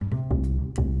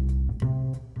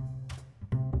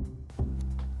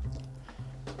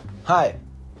Hi,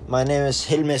 my name is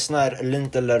Hilmir Snær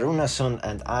Lundell Rúnarsson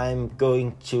and I'm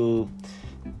going to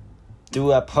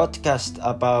do a podcast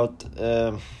about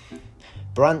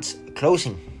brand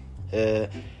closing.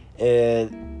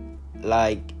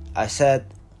 Like I said,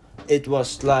 it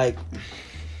was like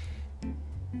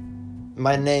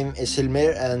my name is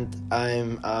Hilmir and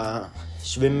I'm a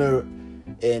swimmer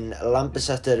in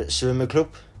Lambeseter Svømmeklubb,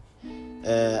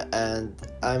 and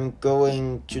I'm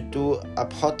going to do a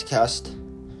podcast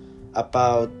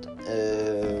about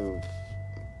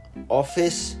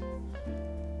office,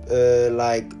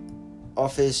 like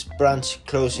office branch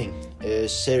closing,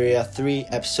 Series 3,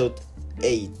 episode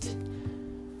 8.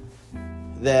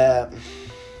 The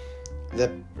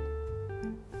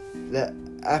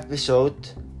episode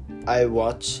I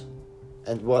watch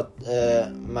and what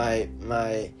my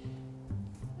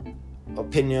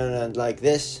opinion and like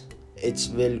this, it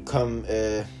will come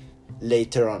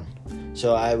later on.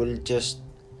 So I will just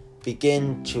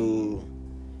begin to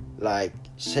like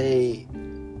say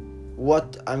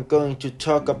what I'm going to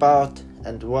talk about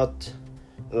and what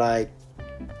like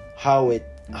how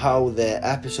the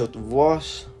episode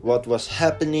was, what was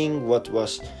happening, what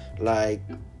was like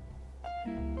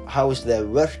how's the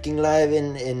working life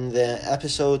in the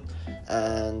episode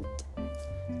and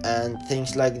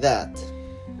things like that.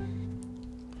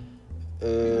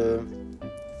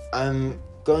 I'm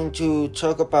going to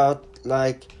talk about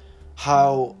like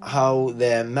how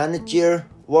the manager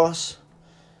was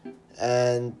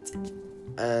and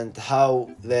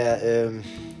how the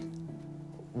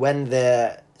when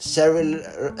the salary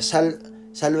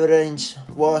range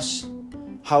was,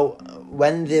 how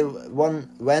when there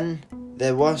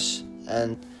was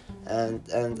and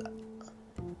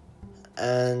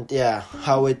yeah,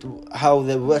 how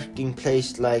the working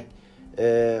place like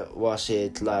was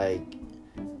it like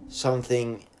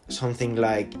something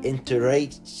like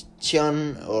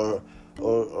interaction or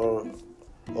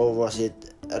was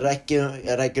it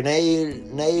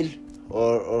regional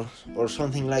or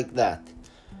something like that,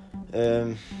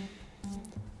 and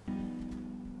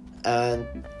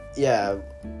yeah,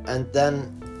 and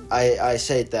then I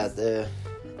said that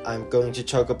I'm going to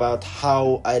talk about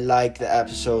how I like the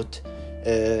episode,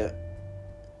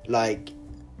 like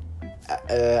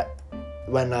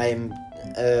when I'm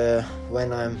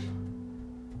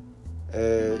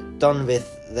done with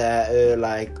the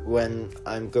like when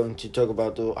I'm going to talk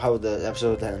about how the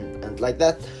episode and like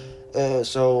that.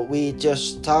 So we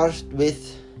just start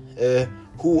with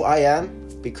who I am,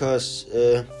 because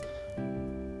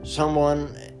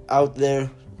someone out there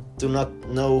do not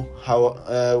know how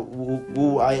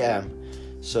who I am.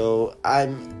 So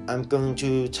I'm going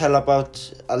to tell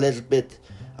about a little bit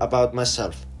about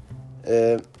myself.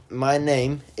 My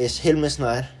name is Hilmir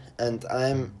Snær and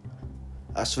I'm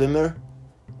a swimmer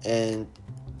in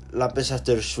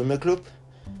Lambeseter Svømmeklubb,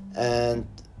 and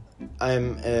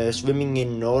I'm swimming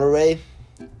in Norway,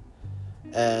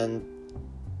 and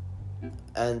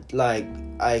like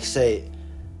I say,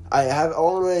 I have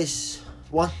always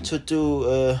wanted to do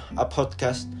a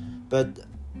podcast, but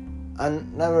I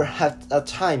never had a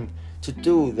time to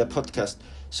do the podcast.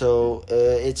 So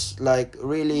it's like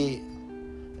really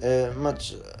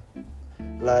much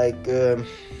like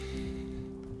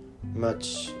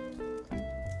much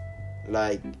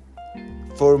like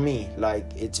for me,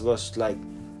 like it was like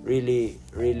really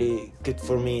good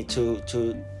for me to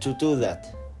do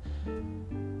that.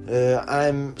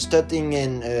 I'm studying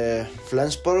in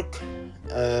Flensburg.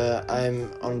 I'm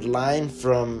online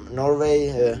from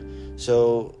Norway,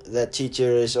 so the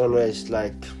teacher is always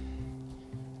like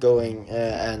going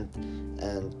and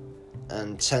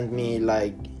send me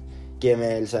like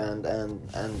Gmails and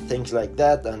things like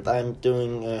that, and I'm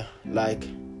doing like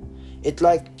it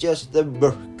like just the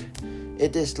work.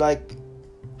 It is like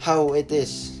how it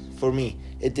is for me.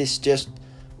 It is just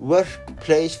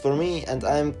workplace for me, and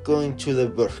I'm going to the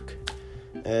work.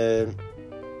 And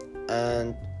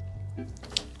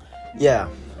yeah,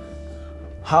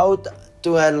 how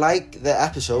do I like the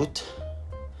episode?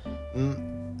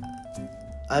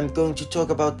 I'm going to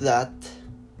talk about that.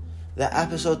 The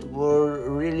episode were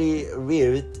really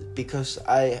weird because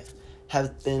I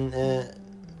have been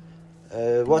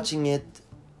watching it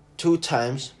 2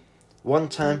 times. One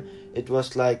time it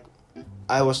was like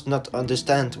I was not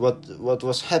understand what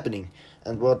was happening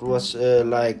and what was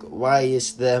like why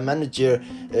is the manager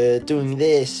doing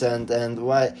this and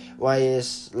why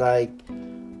is like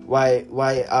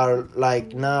why are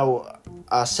like now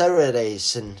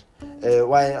Saturdays and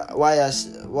why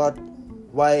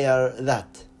are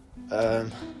that,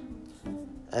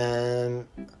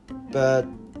 but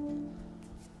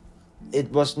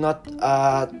it was not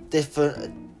a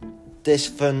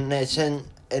definition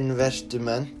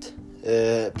investment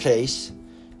place.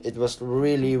 It was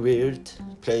really weird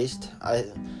placed.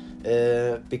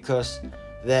 Because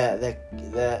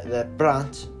the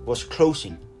branch was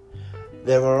closing.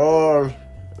 They were all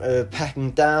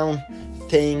packing down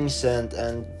things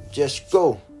and just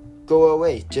go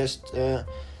away. Just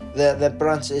the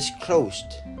branch is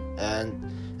closed,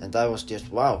 and I was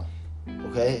just wow.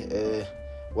 Okay,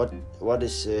 what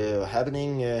is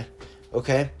happening?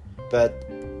 Okay, but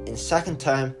in second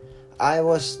time I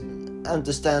was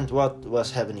understand what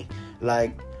was happening,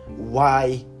 like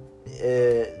why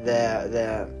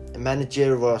the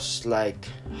manager was like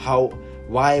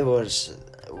why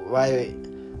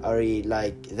are he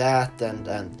like that,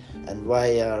 and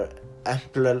why are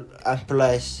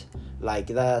employees like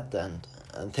that,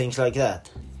 and things like that.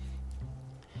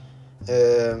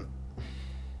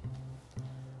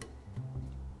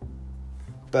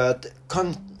 But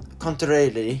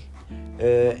contrarily,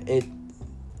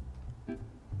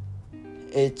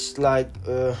 it's like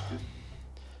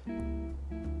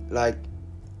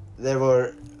there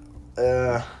were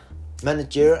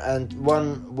manager, and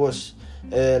one was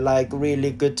like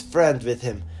really good friend with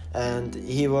him, and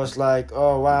he was like,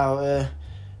 oh wow,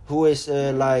 who is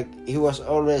like, he was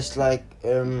always like,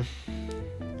 who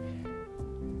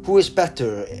is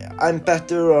better? I'm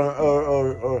better,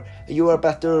 or you are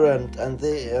better, and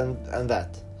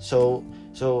that. So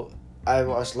I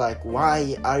was like,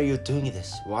 why are you doing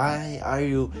this? Why are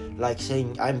you like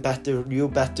saying I'm better, you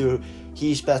better,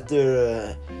 he's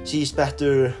better, she's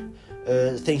better,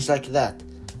 things like that?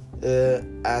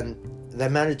 And the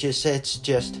manager said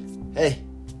just, hey,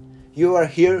 you are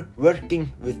here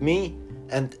working with me,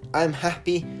 and I'm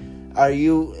happy. Are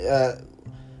you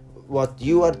what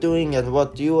you are doing, and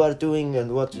what you are doing,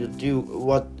 and what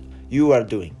you are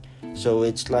doing? So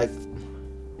it's like,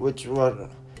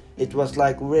 it was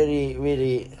like really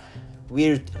really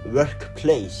weird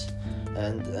workplace,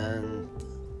 and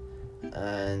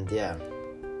yeah.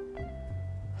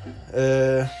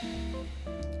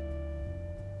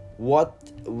 What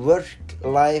work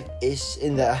life is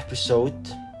in the episode.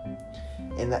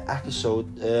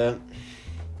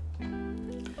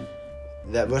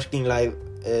 The working life,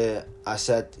 I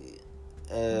said,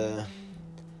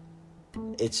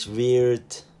 it's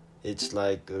weird. It's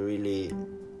like really,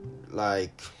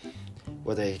 like,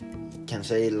 what I can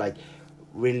say, like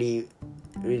really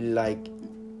like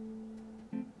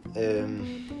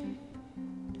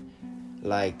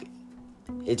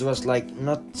it was like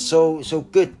not so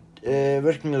good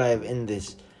working life in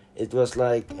this. It was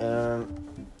like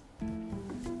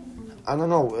I don't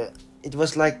know, it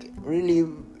was like really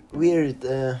weird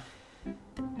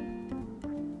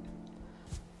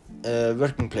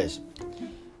working place.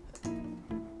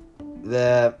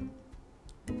 The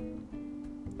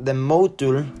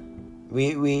module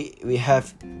we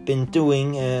have been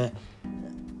doing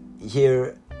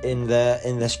here in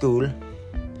the school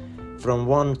from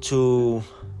 1 to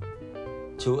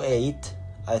 8,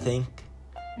 I think.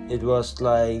 It was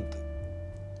like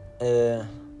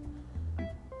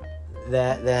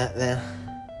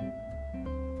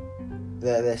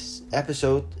this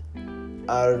episode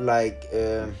are like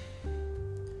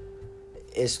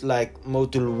is like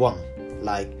module 1,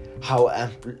 like how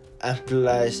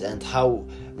employees and how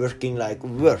working like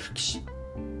works,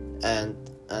 and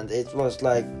it was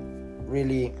like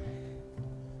really,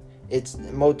 it's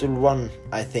module 1,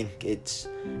 I think. It's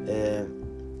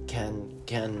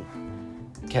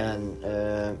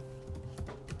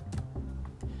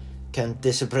can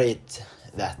disseparate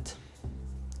that.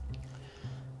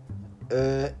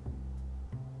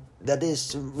 That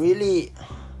is really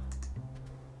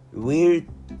weird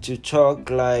to talk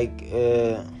like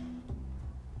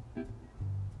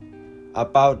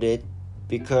about it,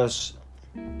 because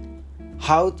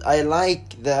how I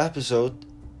like the episode,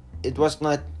 it was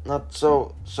not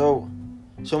so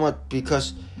much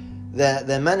because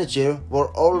the manager were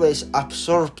always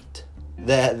absorbed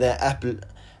the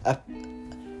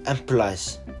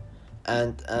employees,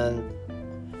 and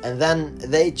then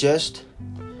they just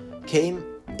came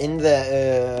in.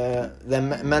 The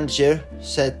manager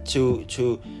said to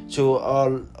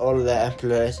all the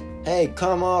employees, hey,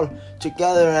 come all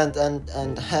together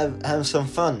and have some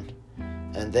fun.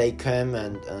 And they came,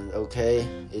 and okay,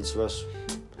 it was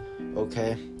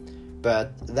okay,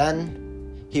 but then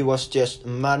he was just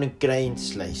migraine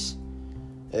slays,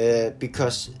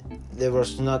 because they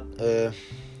was not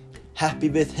happy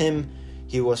with him.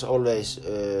 He was always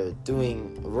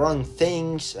doing wrong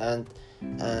things and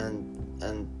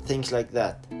things like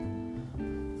that.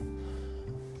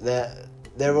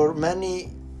 There were many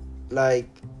like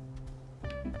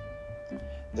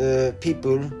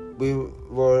people we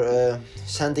were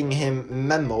sending him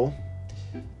memo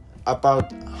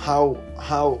about how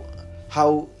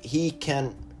he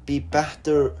can be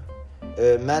better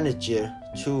manager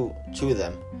to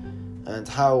them, and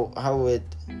how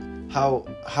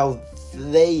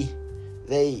they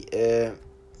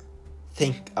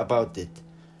think about it,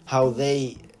 how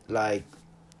they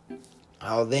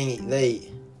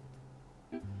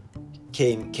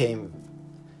came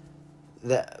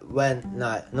that when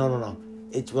no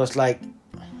it was like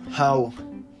how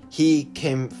he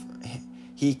came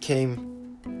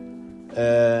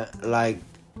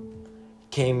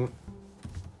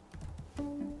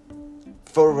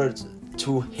forward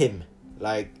to him,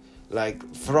 like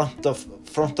front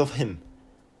of him.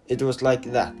 It was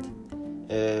like that,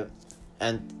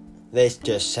 and they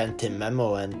just sent him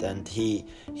memo, and he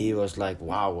was like,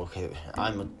 wow, okay,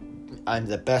 I'm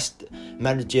the best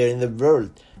manager in the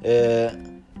world.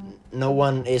 No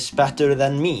one is better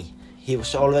than me. He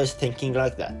was always thinking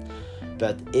like that.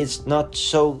 But it's not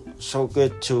so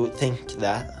good to think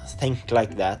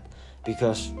like that,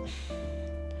 because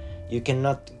you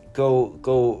cannot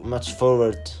go much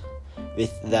forward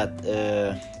with that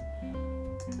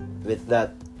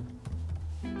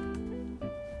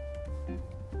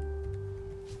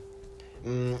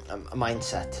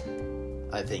mindset.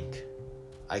 I think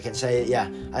I can say, yeah,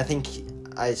 I think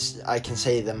I can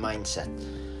say the mindset.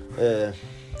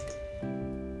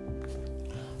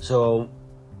 So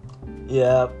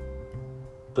yeah,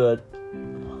 but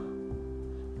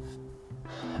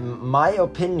my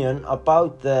opinion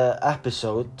about the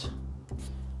episode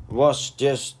was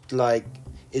just like,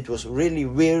 it was really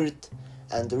weird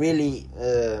and really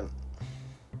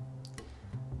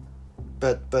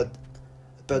but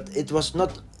it was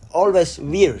not always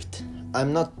weird.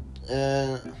 I'm not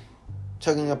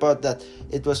talking about that.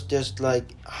 It was just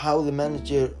like how the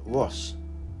manager was.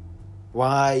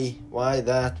 Why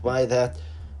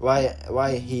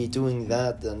he doing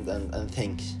that and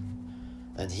things.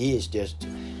 And he is just,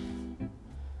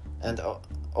 and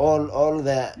all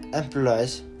the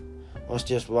employees was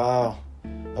just, wow,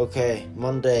 okay,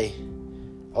 Monday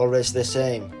always the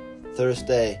same,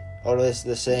 Thursday always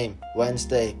the same,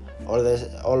 Wednesday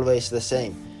always the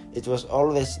same. It was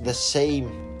always the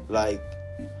same, like,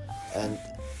 and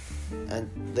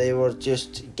they were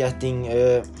just getting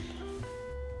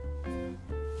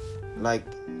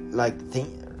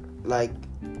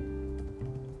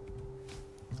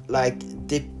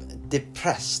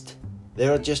depressed. They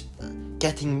were just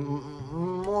getting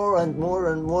more and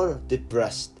more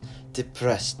depressed.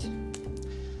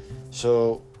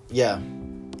 So yeah,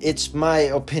 it's my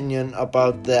opinion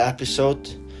about the episode,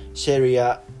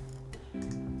 Seria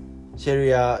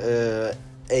 3,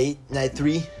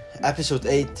 episode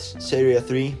 8, Seria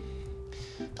 3,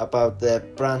 about the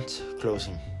brand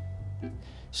closing.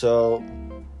 So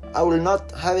I will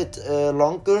not have it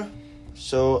longer,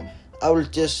 so I will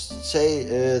just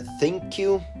say thank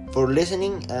you for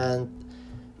listening, and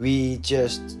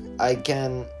I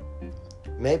can,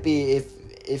 maybe if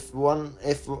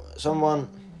someone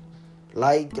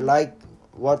like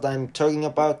what I'm talking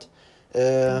about,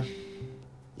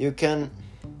 you can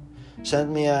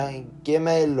send me a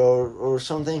Gmail or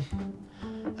something,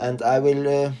 and I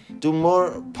will do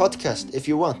more podcast if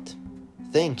you want.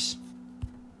 Thanks.